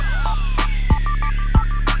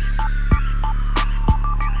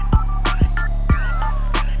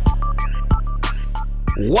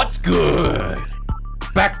good?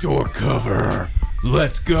 Backdoor cover.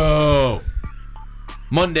 Let's go.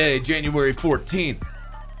 Monday, January 14th.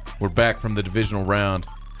 We're back from the divisional round.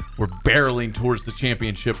 We're barreling towards the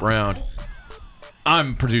championship round.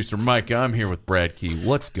 I'm producer Micah. I'm here with Brad Key.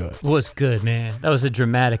 What's good? What's good, man? That was a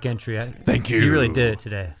dramatic entry. Thank you. You really did it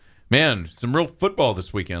today. Man, some real football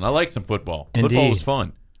this weekend. I like some football. Indeed. Football was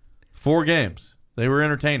fun. 4 games. They were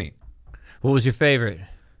entertaining. What was your favorite?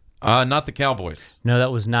 Not the Cowboys. No,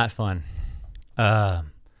 that was not fun.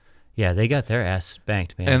 Yeah, they got their ass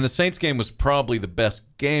spanked, man. And the Saints game was probably the best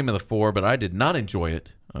game of the 4, but I did not enjoy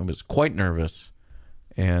it. I was quite nervous.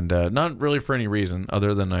 And not really for any reason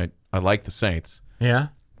other than I like the Saints. Yeah?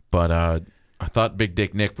 But I thought Big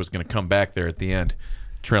Dick Nick was going to come back there at the end,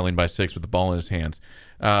 trailing by 6 with the ball in his hands.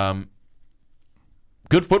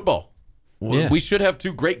 Good football. Yeah. We should have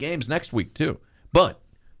 2 great games next week, too. But,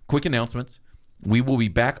 quick announcements. We will be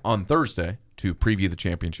back on Thursday to preview the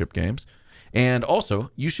championship games. And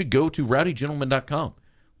also, you should go to rowdygentleman.com,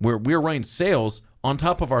 where we're running sales on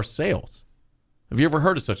top of our sales. Have you ever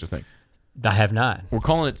heard of such a thing? I have not. We're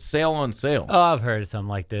calling it sale on sale. Oh, I've heard of something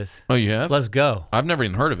like this. Oh, you have? Let's go. I've never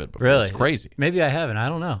even heard of it before. Really? It's crazy. Maybe I haven't. I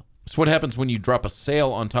don't know. It's what happens when you drop a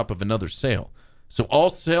sale on top of another sale. So all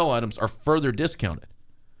sale items are further discounted.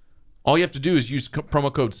 All you have to do is use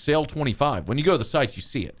promo code SALE25. When you go to the site, you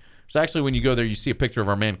see it. So actually, when you go there, you see a picture of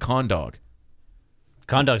our man Condog.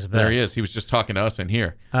 Condog's the best. There he is. He was just talking to us in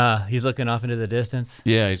here. He's looking off into the distance.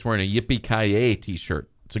 Yeah, he's wearing a Yippee-Ki-Yay t-shirt.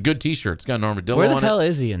 It's a good t-shirt. It's got an armadillo Where the on hell it.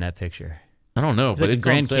 is he in that picture? I don't know, It's but like it's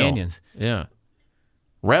Grand on sale. Canyons. Yeah.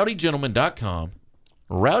 RowdyGentleman.com.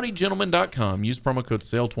 RowdyGentleman.com. Use promo code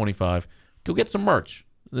SALE25. Go get some merch.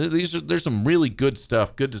 There's some really good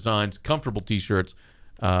stuff, good designs, comfortable t-shirts.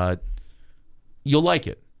 You'll like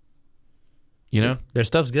it. You know? Their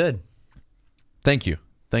stuff's good. Thank you.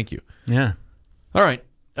 Thank you. Yeah. All right.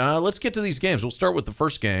 Let's get to these games. We'll start with the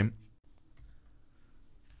first game.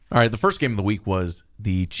 All right. The first game of the week was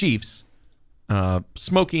the Chiefs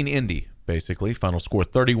smoking Indy, basically. Final score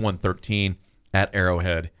 31-13 at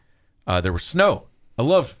Arrowhead. There was snow. I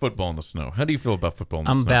love football in the snow. How do you feel about football in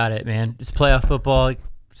the snow? I'm about it, man. It's playoff football.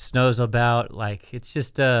 Snow's about. Like, it's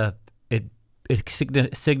just, it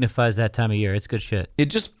signifies that time of year. It's good shit. It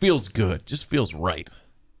just feels good. Just feels right.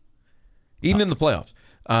 Even in the playoffs.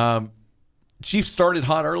 Chiefs started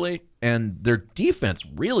hot early, and their defense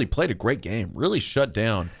really played a great game. Really shut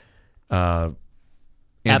down Andrew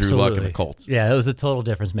Luck and the Colts. Yeah, that was a total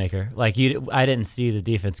difference maker. Like, I didn't see the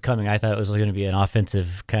defense coming. I thought it was going to be an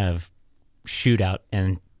offensive kind of shootout,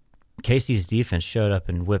 and Casey's defense showed up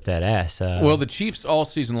and whipped that ass. Well, the Chiefs all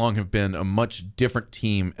season long have been a much different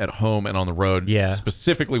team at home and on the road,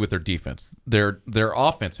 specifically with their defense. Their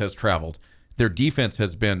offense has traveled. Their defense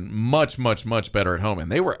has been much, much, much better at home,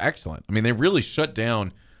 and they were excellent. I mean, they really shut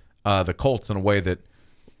down the Colts in a way that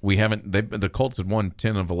we haven't. The Colts had won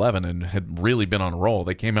 10 of 11 and had really been on a roll.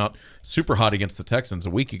 They came out super hot against the Texans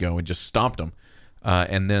a week ago and just stomped them.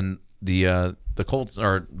 And then the Colts,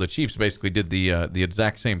 or the Chiefs, basically did the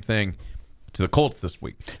exact same thing to the Colts this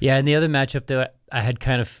week. Yeah, and the other matchup that I had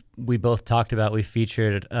we both talked about, we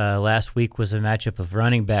featured last week, was a matchup of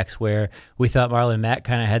running backs where we thought Marlon Mack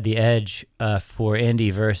kind of had the edge for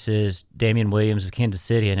Indy versus Damian Williams of Kansas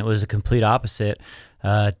City, and it was a complete opposite.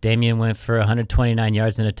 Damian went for 129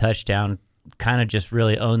 yards and a touchdown, kind of just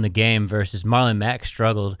really owned the game, versus Marlon Mack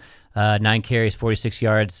struggled. 9 carries, 46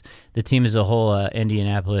 yards. The team as a whole,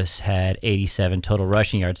 Indianapolis, had 87 total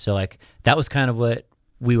rushing yards. So, like, that was kind of what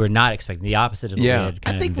we were not expecting, the opposite of what we had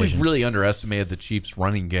kind I think we've really underestimated the Chiefs'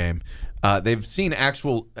 running game. They've seen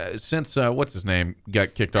actual since what's his name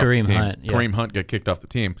got kicked off the team. Kareem Hunt got kicked off the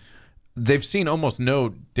team. They've seen almost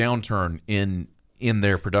no downturn in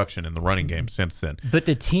their production in the running game since then. But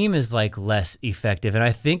the team is like less effective, and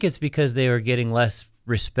I think it's because they were getting less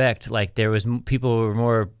respect. Like, there was people who were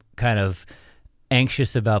more kind of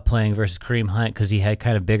anxious about playing versus Kareem Hunt because he had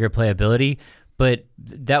kind of bigger playability. But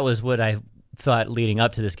that was what I thought leading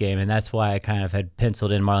up to this game, and that's why I kind of had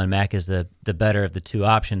penciled in Marlon Mack as the better of the two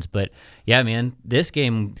options. But yeah, man, this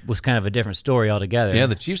game was kind of a different story altogether. Yeah,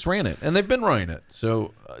 the Chiefs ran it, and they've been running it,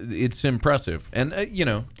 so it's impressive. And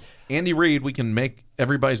Andy Reid,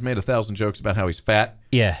 everybody's made 1,000 jokes about how he's fat,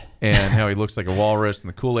 and how he looks like a walrus and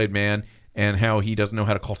the Kool-Aid Man, and how he doesn't know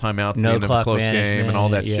how to call timeouts at the end of a close game and all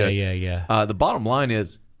that shit. Yeah. The bottom line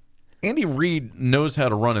is, Andy Reid knows how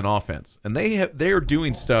to run an offense, and they are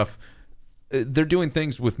doing stuff. They're doing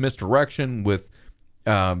things with misdirection, with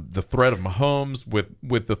The threat of Mahomes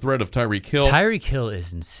with the threat of Tyreek Hill. Tyreek Hill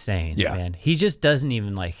is insane, man. He just doesn't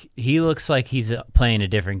even he looks like he's playing a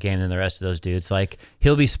different game than the rest of those dudes. Like,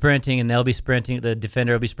 he'll be sprinting and they'll be sprinting. The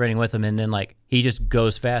defender will be sprinting with him, and then he just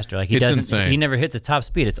goes faster. Like, it's insane. He never hits a top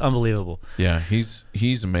speed. It's unbelievable. Yeah,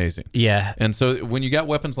 he's amazing. Yeah. And so when you got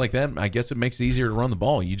weapons like that, I guess it makes it easier to run the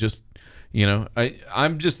ball. You just,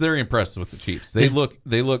 I'm just very impressed with the Chiefs.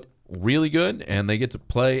 They look really good, and they get to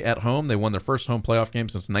play at home. They won their first home playoff game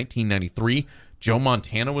since 1993. Joe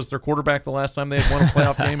Montana was their quarterback the last time they had won a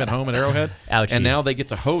playoff game at home at Arrowhead. Ouchie. And now they get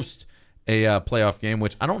to host a playoff game,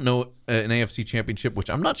 which I don't know, an AFC championship, which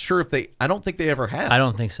I'm not sure I don't think they ever have. I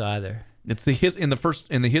don't think so either. It's in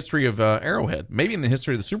the history of Arrowhead, maybe in the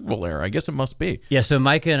history of the Super Bowl era. I guess it must be. Yeah. So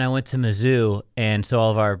Micah and I went to Mizzou, and so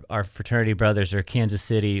all of our fraternity brothers are Kansas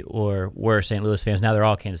City or were St. Louis fans. Now they're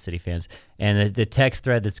all Kansas City fans. And the text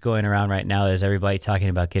thread that's going around right now is everybody talking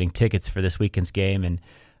about getting tickets for this weekend's game. And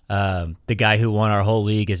the guy who won our whole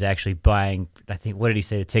league is actually buying. I think, what did he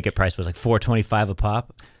say? The ticket price was like $4.25 a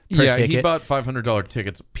pop. Yeah, ticket. He bought $500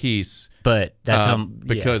 tickets a piece. But that's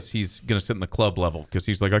because he's going to sit in the club level, because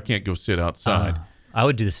he's like, I can't go sit outside. I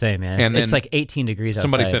would do the same, man. It's like 18 degrees outside.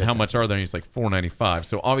 Somebody said, how much are there? And he's like, $4.95.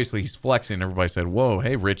 So obviously he's flexing. Everybody said, whoa,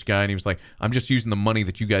 hey, rich guy. And he was like, I'm just using the money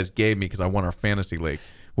that you guys gave me because I won our fantasy league,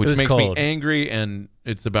 which makes me angry, and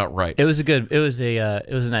it's about right. It was a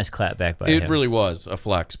nice clapback by him. It really was a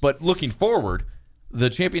flex. But looking forward,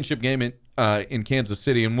 the championship game in Kansas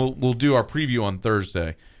City, and we'll do our preview on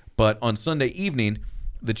Thursday. But on Sunday evening,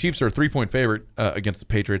 the Chiefs are a 3-point favorite against the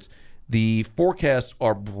Patriots. The forecasts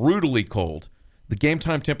are brutally cold. The game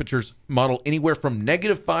time temperatures model anywhere from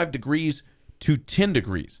 -5 degrees to 10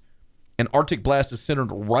 degrees. An Arctic blast is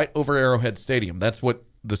centered right over Arrowhead Stadium. That's what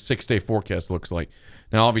the 6-day forecast looks like.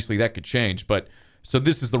 Now, obviously, that could change. So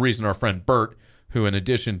this is the reason our friend Bert, who in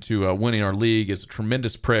addition to winning our league is a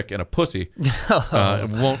tremendous prick and a pussy,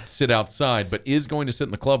 won't sit outside, but is going to sit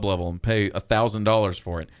in the club level and pay $1,000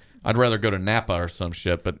 for it. I'd rather go to Napa or some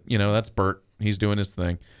shit, but, that's Bert. He's doing his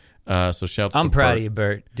thing. So shouts to Bert. I'm proud of you,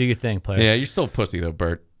 Bert. Do your thing, player. Yeah, you're still a pussy, though,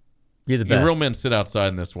 Bert. You're the best. Real men sit outside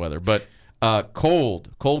in this weather. But cold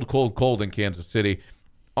in Kansas City.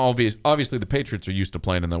 Obviously, the Patriots are used to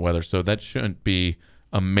playing in the weather, so that shouldn't be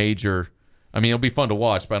a major... I mean, it'll be fun to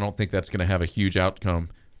watch, but I don't think that's going to have a huge outcome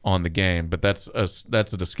on the game. But that's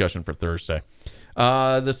a discussion for Thursday.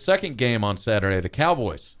 The second game on Saturday, the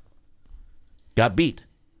Cowboys got beat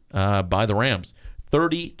by the Rams,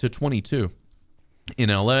 30-22 in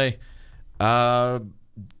LA.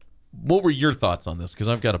 What were your thoughts on this? Because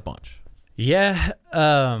I've got a bunch. Yeah,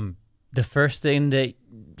 the first thing that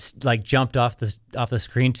jumped off the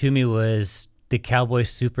screen to me was the Cowboys'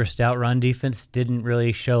 super stout run defense didn't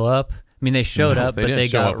really show up. I mean, they showed up, but they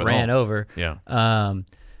got ran over. Yeah.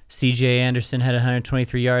 C.J. Anderson had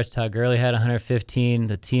 123 yards. Todd Gurley had 115.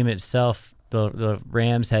 The team itself, the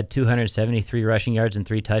Rams, had 273 rushing yards and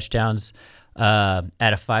 3 touchdowns at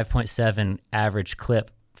a 5.7 average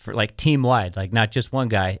clip for team wide, not just one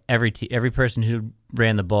guy. Every person who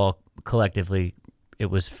ran the ball collectively,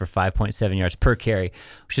 it was for 5.7 yards per carry,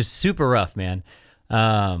 which is super rough, man.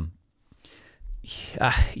 That's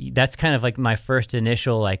kind of my first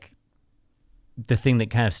initial the thing that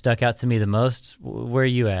kind of stuck out to me the most. Where are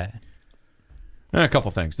you at? A couple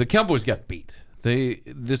things. The Cowboys got beat. The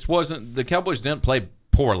Cowboys didn't play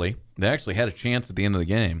poorly. They actually had a chance at the end of the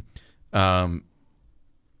game,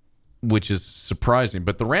 which is surprising.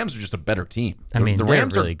 But the Rams are just a better team. The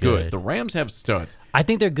Rams really are good. The Rams have studs. I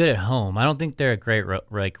think they're good at home. I don't think they're a great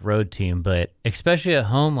road team, but especially at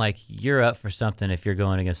home, you're up for something if you're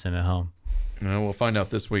going against them at home. We'll find out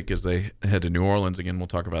this week as they head to New Orleans again. We'll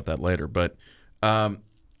talk about that later. But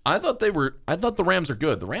I thought the Rams are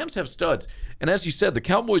good. The Rams have studs. And as you said, the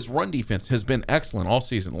Cowboys' run defense has been excellent all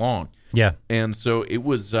season long. Yeah. And so it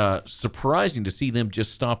was surprising to see them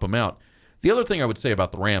just stomp them out. The other thing I would say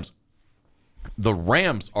about the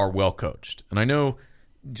Rams are well coached. And I know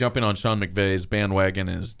jumping on Sean McVay's bandwagon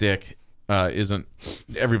and his dick isn't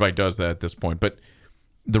 – everybody does that at this point. But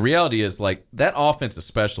the reality is, that offense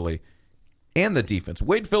especially and the defense.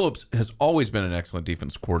 Wade Phillips has always been an excellent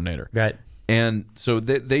defense coordinator. Right. And so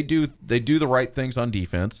they do the right things on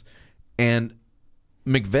defense. And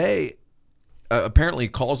McVay apparently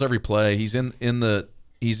calls every play. He's in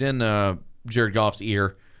Jared Goff's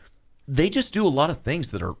ear. They just do a lot of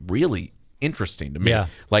things that are really interesting to me. Yeah.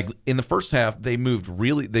 In the first half, they moved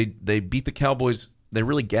really. They beat the Cowboys. They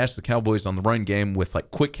really gashed the Cowboys on the run game with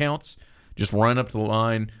quick counts, just run up to the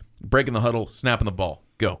line, breaking the huddle, snapping the ball,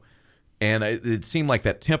 go. And it seemed like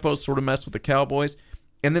that tempo sort of messed with the Cowboys.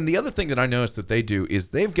 And then the other thing that I noticed that they do is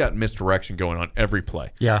they've got misdirection going on every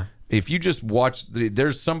play. Yeah. If you just watch,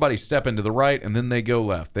 there's somebody stepping to the right and then they go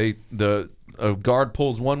left. A guard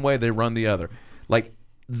pulls one way, they run the other. Like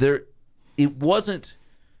it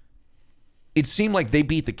seemed like they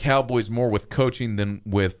beat the Cowboys more with coaching than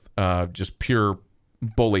with just pure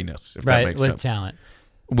bulliness, if that makes sense. Talent.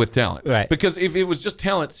 With talent. Right. Because if it was just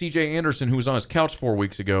talent, C.J. Anderson, who was on his couch 4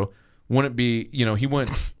 weeks ago, wouldn't be, he went...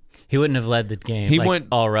 He wouldn't have led the game. He went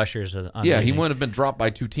all rushers. He wouldn't have been dropped by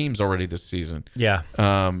 2 teams already this season. Yeah.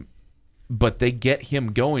 But they get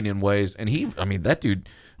him going in ways, and that dude,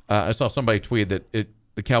 I saw somebody tweet that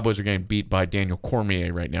the Cowboys are getting beat by Daniel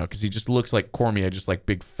Cormier right now because he just looks like Cormier, just like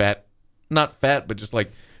big fat, not fat, but just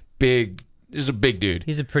like big, just a big dude.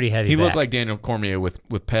 He's a pretty heavy He back. looked like Daniel Cormier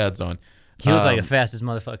with pads on. He looked like the fastest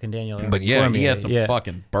motherfucking Daniel. But yeah, Cormier. he had some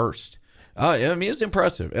fucking burst. It's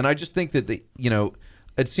impressive. And I just think that,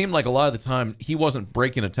 it seemed like a lot of the time he wasn't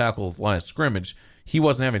breaking a tackle with line of scrimmage. He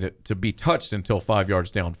wasn't having to be touched until 5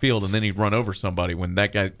 yards downfield, and then he'd run over somebody when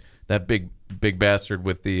that guy, that big bastard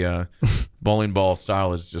with the bowling ball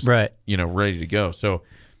style is just, right. Ready to go. So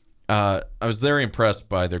I was very impressed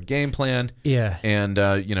by their game plan. Yeah. And,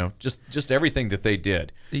 just everything that they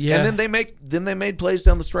did. Yeah. And then they made plays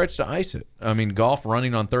down the stretch to ice it. I mean, Goff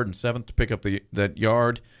running on 3rd and 7 to pick up the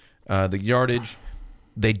yardage.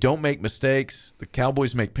 They don't make mistakes. The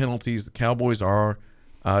Cowboys make penalties. The Cowboys are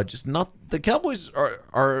the Cowboys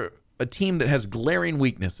are a team that has glaring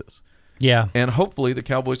weaknesses. Yeah. And hopefully the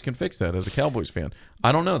Cowboys can fix that as a Cowboys fan.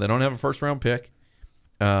 I don't know. They don't have a first-round pick.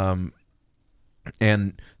 And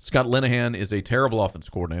Scott Linehan is a terrible offense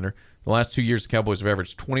coordinator. The last 2 years, the Cowboys have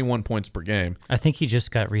averaged 21 points per game. I think he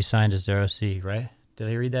just got re-signed as their OC, right? Did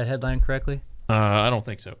I read that headline correctly? I don't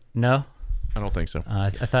think so. No? I don't think so. I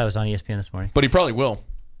thought it was on ESPN this morning. But he probably will.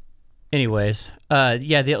 Anyways,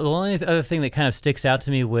 the only other thing that kind of sticks out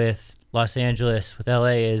to me with Los Angeles, with LA,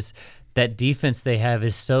 is that defense they have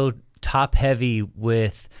is so top-heavy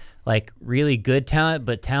with, like, really good talent,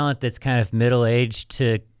 but talent that's kind of middle-aged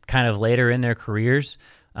to kind of later in their careers.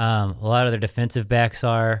 A lot of their defensive backs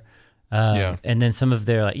are. And then some of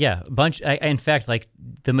their, a bunch. In fact, like,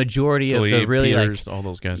 the majority of the really, Peters, all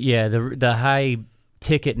those guys. Yeah, the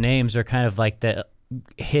high-ticket names are kind of like the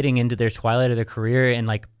hitting into their twilight of their career, and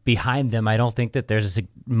like behind them I don't think that there's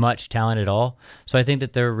much talent at all. So I think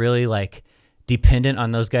that they're really like dependent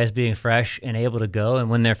on those guys being fresh and able to go, and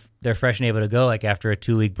when they're fresh and able to go, like after a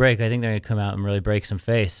 2-week break, I think they're going to come out and really break some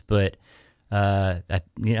face. But I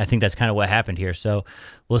think that's kind of what happened here. So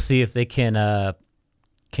we'll see if they can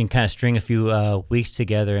kind of string a few weeks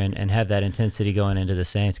together and have that intensity going into the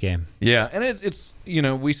Saints game. Yeah, and it's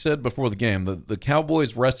we said before the game, the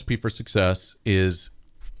Cowboys' recipe for success is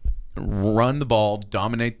run the ball,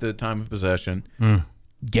 dominate the time of possession,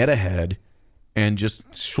 get ahead, and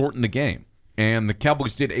just shorten the game. And the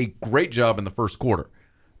Cowboys did a great job in the first quarter.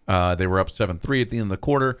 They were up 7-3 at the end of the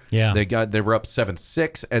quarter. Yeah, they were up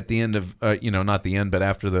 7-6 at the end of not the end, but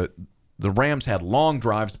after the Rams had long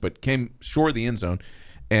drives but came short of the end zone.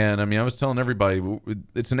 And, I was telling everybody,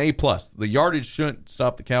 it's an A+. The yardage shouldn't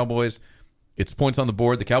stop the Cowboys. It's points on the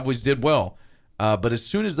board. The Cowboys did well. But as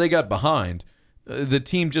soon as they got behind, the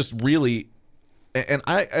team just really – and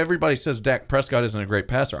everybody says Dak Prescott isn't a great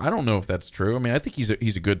passer. I don't know if that's true. I think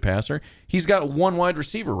he's a good passer. He's got one wide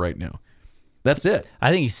receiver right now. That's it.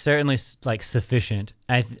 I think he's certainly, like, sufficient.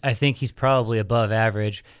 I think he's probably above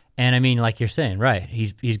average. And, like you're saying, right,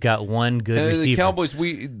 he's got one good receiver. The Cowboys,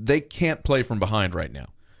 they can't play from behind right now.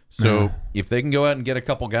 So if they can go out and get a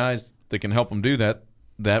couple guys that can help them do that,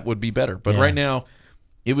 that would be better. But right now,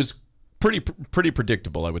 it was pretty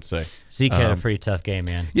predictable, I would say. Zeke had a pretty tough game,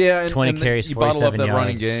 man. Yeah, 20 carries, you 47 bottle up that yards.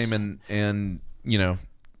 running game, and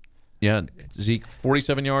Zeke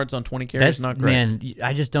 47 yards on 20 carries, not great. Man,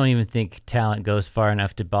 I just don't even think talent goes far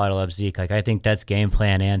enough to bottle up Zeke. Like, I think that's game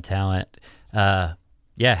plan and talent.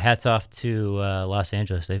 Hats off to Los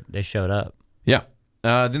Angeles. They showed up. Yeah.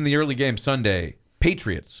 Then the early game Sunday.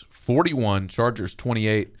 Patriots 41, Chargers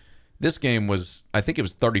 28. This game was, I think it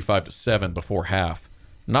was 35-7 before half.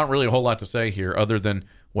 Not really a whole lot to say here other than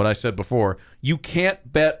what I said before. You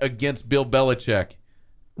can't bet against Bill Belichick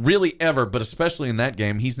really ever, but especially in that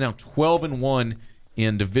game. He's now 12-1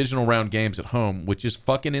 in divisional round games at home, which is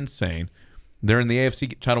fucking insane. They're in the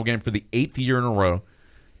AFC title game for the 8th year in a row.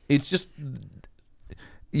 It's just,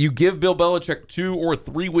 you give Bill Belichick 2 or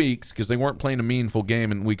 3 weeks because they weren't playing a meaningful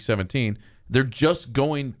game in week 17. They're just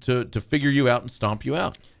going to figure you out and stomp you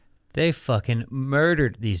out. They fucking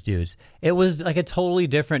murdered these dudes. It was like a totally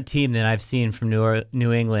different team than I've seen from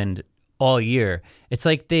New England all year. It's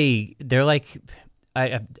like they're like,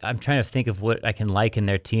 I'm trying to think of what I can liken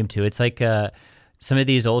their team to. It's like some of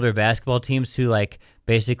these older basketball teams who like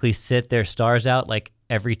basically sit their stars out like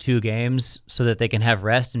every 2 games so that they can have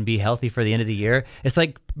rest and be healthy for the end of the year. It's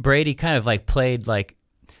like Brady kind of like played like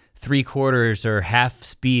 3/4 or half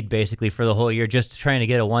speed basically for the whole year, just trying to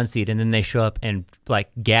get a 1 seed, and then they show up and like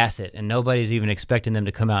gas it, and nobody's even expecting them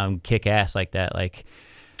to come out and kick ass like that. Like,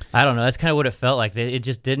 I don't know. That's kind of what it felt like. It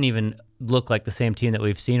just didn't even look like the same team that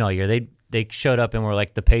we've seen all year. They showed up and were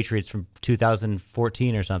like the Patriots from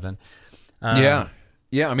 2014 or something. Yeah.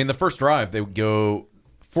 I mean, the first drive, they would go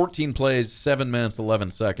 14 plays, 7 minutes,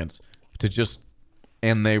 11 seconds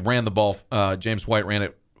and they ran the ball. James White ran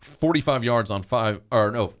it 45 yards on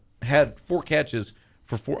had 5 catches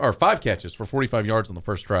for 45 yards on the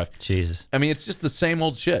first drive. Jesus. I mean, it's just the same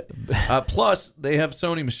old shit. Plus, they have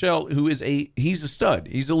Sony Michel, who he's a stud.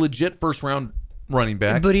 He's a legit first-round running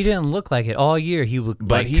back. But he didn't look like it all year. He would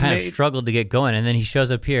kind of struggled to get going, and then he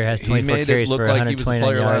shows up here, has 24 carries for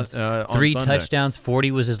 129 yards, 3 touchdowns,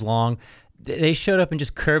 40 was his long. They showed up and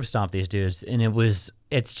just curb stomped these dudes, and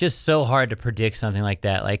it's just so hard to predict something like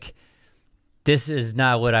that. Like, this is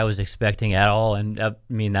not what I was expecting at all, and I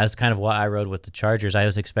mean, that's kind of why I rode with the Chargers. I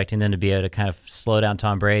was expecting them to be able to kind of slow down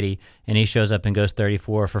Tom Brady, and he shows up and goes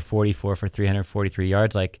 34 for 44 for 343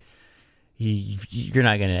 yards. Like, you're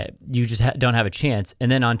not going to – you just don't have a chance. And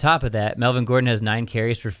then on top of that, Melvin Gordon has 9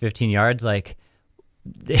 carries for 15 yards. Like,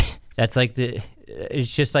 that's like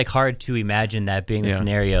it's just like hard to imagine that being the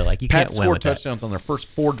scenario. Like, you can't win with that. Pat scored touchdowns on their first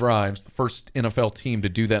 4 drives, the first NFL team to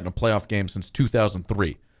do that in a playoff game since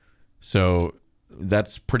 2003. So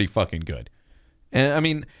that's pretty fucking good. And, I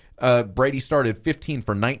mean, Brady started 15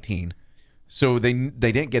 for 19, so they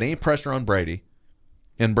didn't get any pressure on Brady.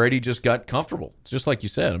 And Brady just got comfortable, just like you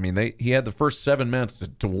said. I mean, he had the first 7 minutes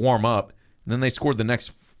to warm up, and then they scored the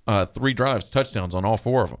next 3 drives, touchdowns on all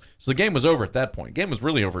 4 of them. So the game was over at that point. The game was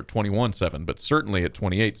really over at 21-7, but certainly at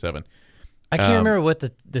 28-7. I can't remember what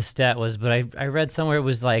the stat was, but I read somewhere it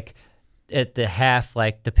was like at the half,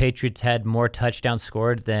 like the Patriots had more touchdowns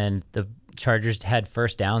scored than the Chargers had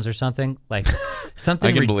first downs or something. Like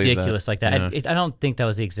something ridiculous like that. Yeah. I don't think that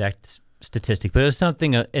was the exact statistic, but it was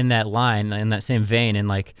something in that line, in that same vein, and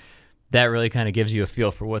like that really kind of gives you a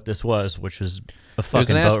feel for what this was, which was a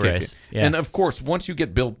fucking boat race. Yeah. And of course, once you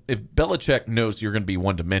get built, if Belichick knows you're going to be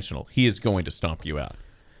one-dimensional, he is going to stomp you out.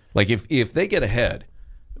 Like if they get ahead,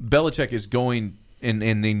 Belichick is going, and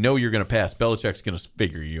they know you're going to pass, Belichick's going to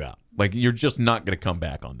figure you out. Like, you're just not going to come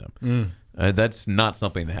back on them. That's not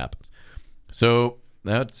something that happens. So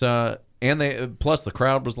that's and they plus the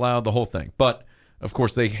crowd was loud, the whole thing. But of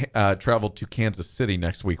course, they traveled to Kansas City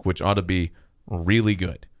next week, which ought to be really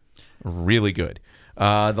good. Really good.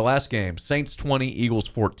 The last game, Saints 20, Eagles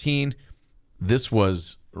 14. This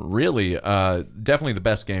was really definitely the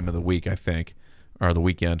best game of the week, I think, or the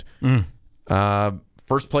weekend.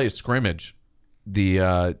 First play of scrimmage,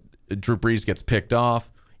 the Drew Brees gets picked off.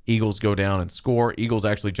 Eagles go down and score. Eagles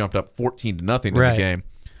actually jumped up 14-0 in the game.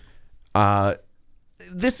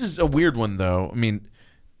 This is a weird one, though. I mean,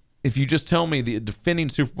 if you just tell me the defending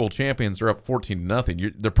Super Bowl champions are up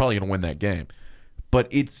 14-0, they're probably going to win that game. But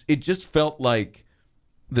it just felt like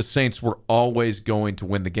the Saints were always going to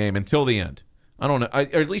win the game until the end. I don't know.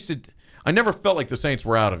 I never felt like the Saints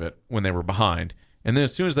were out of it when they were behind. And then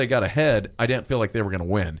as soon as they got ahead, I didn't feel like they were going to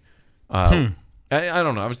win. I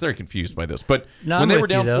don't know. I was very confused by this. But when they were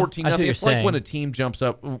down 14-0, it's like when a team jumps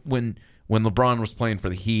up, when LeBron was playing for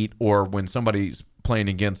the Heat, or when somebody's playing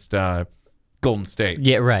against Golden State.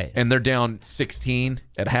 Yeah, right. And they're down 16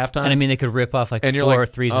 at halftime. And I mean, they could rip off like 4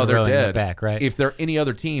 threes in a row and get back, right? If they're any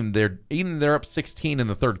other team, they're up 16 in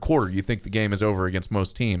the third quarter. You think the game is over against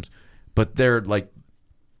most teams. But they're like,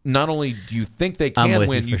 not only do you think they can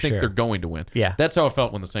win, you think they're going to win. Yeah. That's how it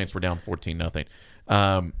felt when the Saints were down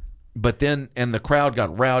 14-0. But then, and the crowd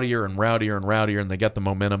got rowdier and rowdier and rowdier, and they got the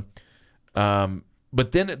momentum.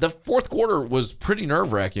 But then the fourth quarter was pretty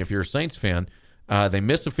nerve-wracking if you're a Saints fan. They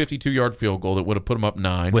missed a 52-yard field goal that would have put them up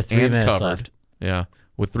 9. With 3 minutes left. Yeah,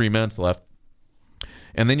 with 3 minutes left.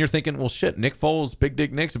 And then you're thinking, well, shit, Nick Foles, Big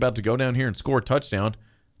Dick Nick's about to go down here and score a touchdown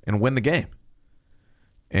and win the game.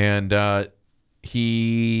 And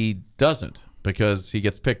he doesn't, because he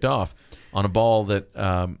gets picked off on a ball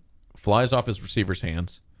that flies off his receiver's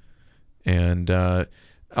hands. And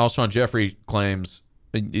Alshon Jeffrey claims,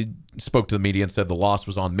 he spoke to the media and said the loss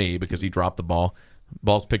was on me because he dropped the ball.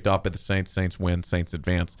 Ball's picked up by the Saints. Saints win. Saints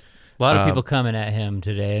advance. A lot of people coming at him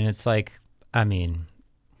today, and it's like, I mean,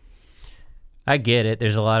 I get it.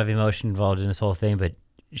 There's a lot of emotion involved in this whole thing, but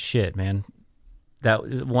shit, man. That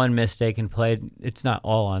one mistaken play, it's not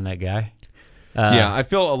all on that guy. Yeah, I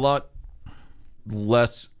feel a lot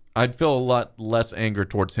less. I'd feel a lot less anger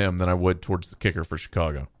towards him than I would towards the kicker for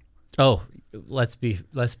Chicago. Oh, let's be.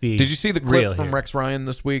 Did you see the clip from Rex Ryan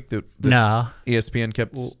this week that no. ESPN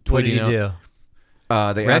kept tweeting what did he do?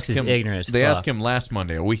 They Rex asked him, is ignorant as They fuck. asked him last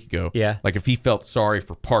Monday, a week ago, Yeah. like if he felt sorry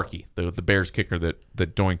for Parkey, the Bears kicker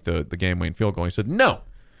that doinked the game-winning field goal. He said, no,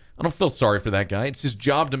 I don't feel sorry for that guy. It's his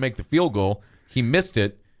job to make the field goal. He missed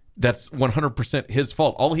it. That's 100% his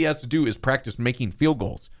fault. All he has to do is practice making field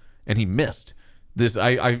goals, and he missed.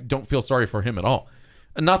 I don't feel sorry for him at all.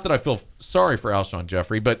 Not that I feel sorry for Alshon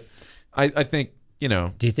Jeffrey, but I think, you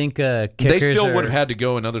know. Do you think kickers they still would have had to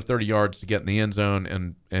go another 30 yards to get in the end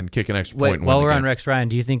zone and kick an extra point. And while win the we're game. on Rex Ryan,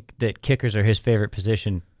 do you think that kickers are his favorite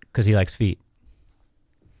position because he likes feet?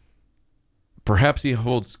 Perhaps he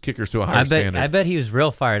holds kickers to a higher standard. I bet he was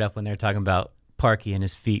real fired up when they were talking about Parkey and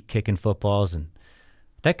his feet kicking footballs, and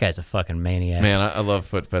that guy's a fucking maniac. Man, I love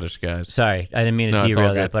foot fetish guys. Sorry, I didn't mean to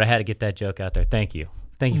derail that, but I had to get that joke out there. Thank you.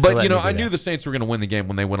 Thank you for letting me do I knew the Saints were going to win the game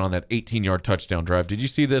when they went on that 18-yard touchdown drive. Did you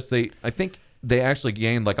see this? I think they actually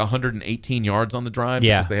gained like 118 yards on the drive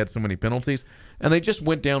because they had so many penalties, and they just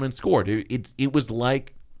went down and scored. It was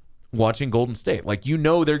like watching Golden State. Like, you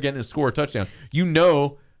know they're getting to score a touchdown. You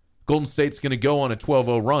know Golden State's going to go on a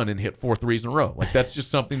 12-0 run and hit 4 threes in a row. Like, that's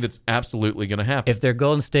just something that's absolutely going to happen. If they're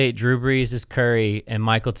Golden State, Drew Brees is Curry, and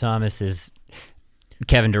Michael Thomas is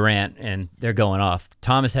Kevin Durant, and they're going off.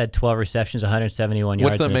 Thomas had 12 receptions, 171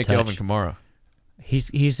 yards. What's that make touch. Alvin Kamara? He's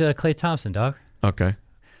Klay Thompson, dog. Okay.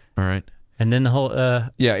 All right. And then the whole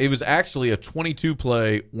yeah, it was actually a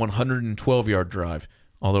 22-play, 112-yard drive,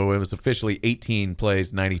 although it was officially 18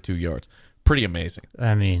 plays, 92 yards. Pretty amazing.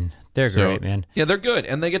 I mean, they're great, man. Yeah, they're good,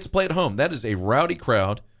 and they get to play at home. That is a rowdy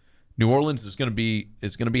crowd. New Orleans is going to be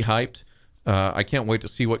hyped. I can't wait to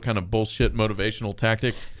see what kind of bullshit motivational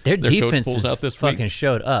tactics their coach defense pulls out this fucking week.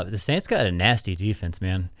 showed up. The Saints got a nasty defense,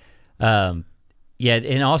 man. Yeah,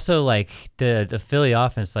 and also like the Philly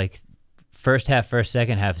offense, like first half,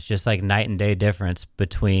 second half is just like night and day difference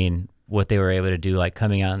between what they were able to do. Like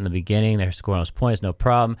coming out in the beginning, they're scoring those points, no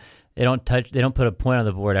problem. They don't put a point on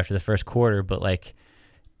the board after the first quarter, but like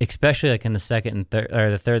especially like in the second and third, or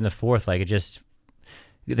the third and the fourth, like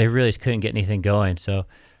they really couldn't get anything going. So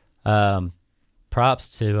props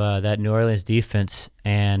to that New Orleans defense,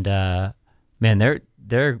 and man,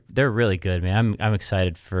 they're really good, man. I'm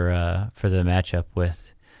excited for the matchup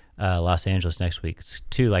with Los Angeles next week. It's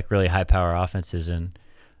two like really high power offenses, and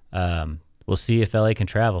we'll see if LA can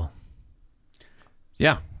travel.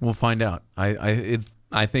 Yeah, we'll find out.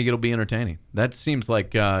 I think it'll be entertaining. That seems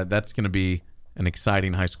like that's going to be an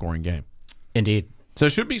exciting, high-scoring game. Indeed. So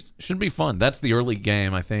it should be fun. That's the early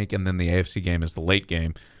game, I think, and then the AFC game is the late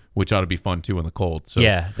game, which ought to be fun too in the cold. So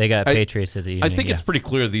yeah, they got Patriots at the evening. I think it's pretty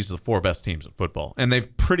clear these are the four best teams in football, and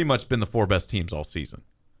they've pretty much been the four best teams all season.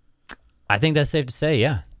 I think that's safe to say.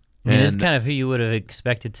 Yeah, I mean, this is kind of who you would have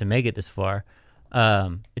expected to make it this far.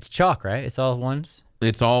 It's chalk, right? It's all ones.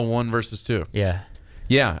 It's all 1 versus 2. Yeah.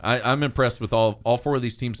 Yeah, I'm impressed with all four of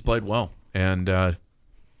these teams played well, and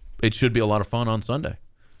it should be a lot of fun on Sunday.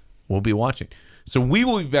 We'll be watching. So we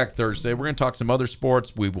will be back Thursday. We're going to talk some other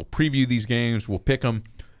sports. We will preview these games. We'll pick them,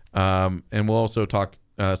 and we'll also talk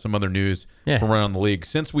some other news from around the league.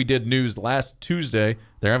 Since we did news last Tuesday,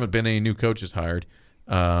 there haven't been any new coaches hired.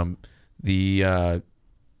 The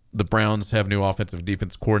Browns have new offensive and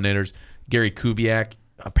defense coordinators. Gary Kubiak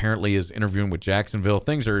apparently is interviewing with Jacksonville.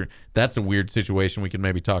 That's a weird situation we can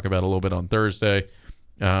maybe talk about a little bit on Thursday.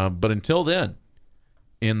 But until then,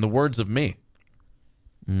 in the words of me,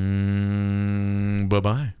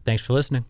 bye-bye. Thanks for listening.